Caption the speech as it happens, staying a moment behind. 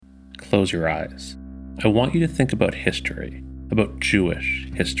close your eyes. I want you to think about history, about Jewish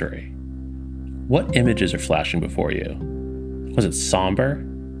history. What images are flashing before you? Was it somber?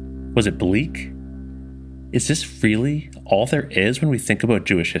 Was it bleak? Is this really all there is when we think about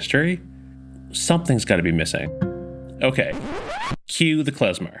Jewish history? Something's got to be missing. Okay, cue the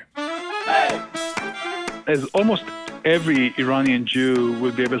klezmer. As almost every Iranian Jew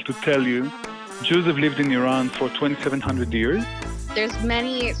will be able to tell you, Jews have lived in Iran for 2,700 years. There's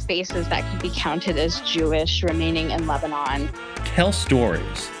many spaces that could be counted as Jewish remaining in Lebanon. Tell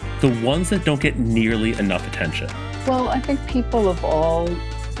stories, the ones that don't get nearly enough attention. Well, I think people of all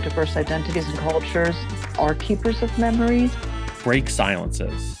diverse identities and cultures are keepers of memories. Break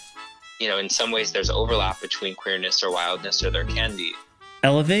silences. In some ways there's overlap between queerness or wildness, or there can be.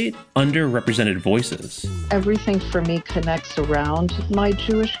 Elevate underrepresented voices. Everything for me connects around my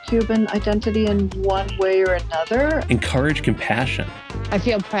Jewish Cuban identity in one way or another. Encourage compassion. I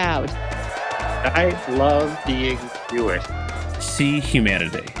feel proud. I love being Jewish. See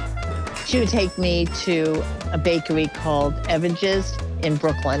humanity. She would take me to a bakery called Everages in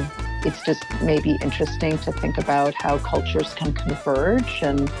Brooklyn. It's just maybe interesting to think about how cultures can converge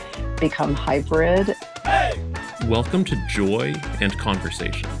and become hybrid. Welcome to Joy and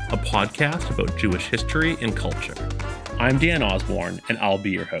Conversation, a podcast about Jewish history and culture. I'm Dan Osborne, and I'll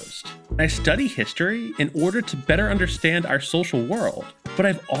be your host. I study history in order to better understand our social world, but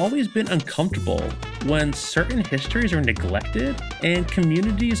I've always been uncomfortable when certain histories are neglected and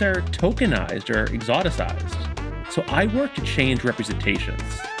communities are tokenized or exoticized. So I work to change representations.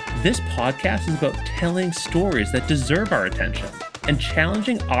 This podcast is about telling stories that deserve our attention and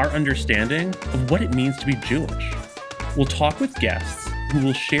challenging our understanding of what it means to be Jewish. We'll talk with guests who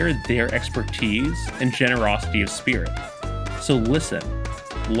will share their expertise and generosity of spirit. So listen,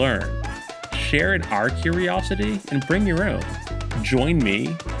 learn, share in our curiosity, and bring your own. Join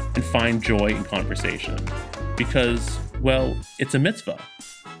me and find joy in conversation. Because, well, it's a mitzvah.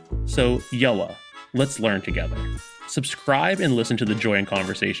 So, Yalla, let's learn together. Subscribe and listen to the Joy and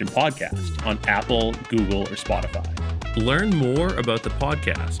Conversation podcast on Apple, Google, or Spotify. Learn more about the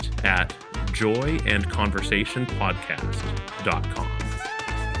podcast at joyandconversationpodcast.com.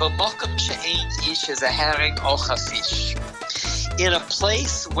 B'mokum she'ein ish is a herring or chafish. In a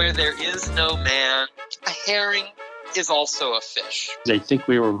place where there is no man, a herring is also a fish. They think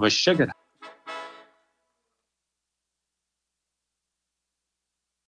we were Meshuggah.